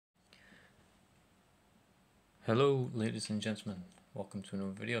Hello ladies and gentlemen, welcome to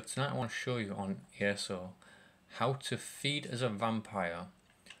another video. Tonight I want to show you on ESO how to feed as a vampire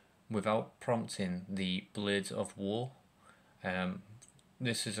without prompting the Blades of War.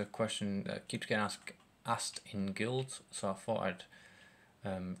 This is a question that keeps getting asked in guilds, so I thought I'd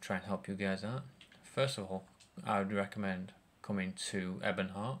try and help you guys out. First of all, I would recommend coming to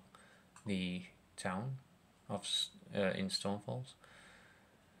Ebonheart, the town of in Stonefalls.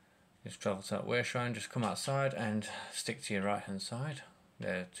 Just travel to that way shrine, just come outside and stick to your right hand side.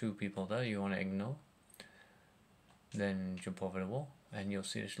 There are two people there you want to ignore. Then jump over the wall and you'll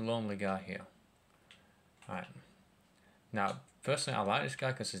see this lonely guy here. Alright. Now, personally I like this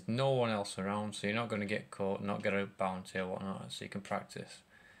guy because there's no one else around, so you're not going to get caught, not get a bounty or whatnot, so you can practice.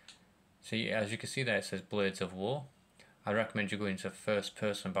 See, as you can see there it says Blades of War. I recommend you go into first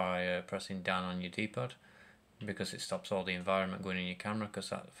person by pressing down on your D-pad, because it stops all the environment going in your camera,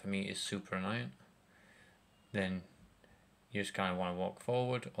 because that for me is super annoying. Then you just kind of want to walk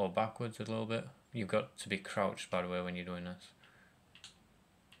forward or backwards a little bit. You've got to be crouched, by the way, when you're doing this.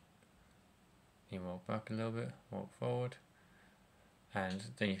 You walk back a little bit, walk forward, and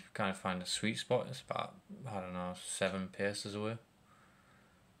then you kind of find a sweet spot. It's about, I don't know, 7 paces away.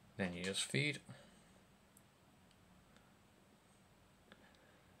 Then you just feed.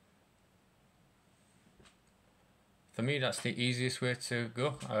 For me, that's the easiest way to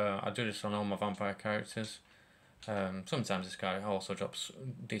go. I do this on all my vampire characters. Sometimes this guy also drops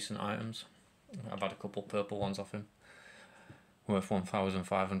decent items. I've had a couple purple ones off him, worth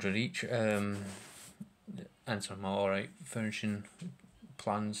 1,500 each, and some alright furnishing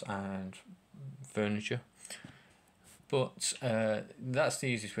plans and furniture. But that's the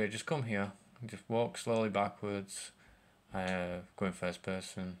easiest way. Just come here, just walk slowly backwards, go in first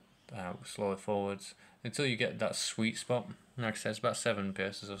person, slowly forwards, until you get that sweet spot. Like I said, it's about 7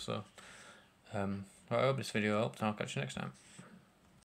 paces or so. I hope this video helped, and I'll catch you next time.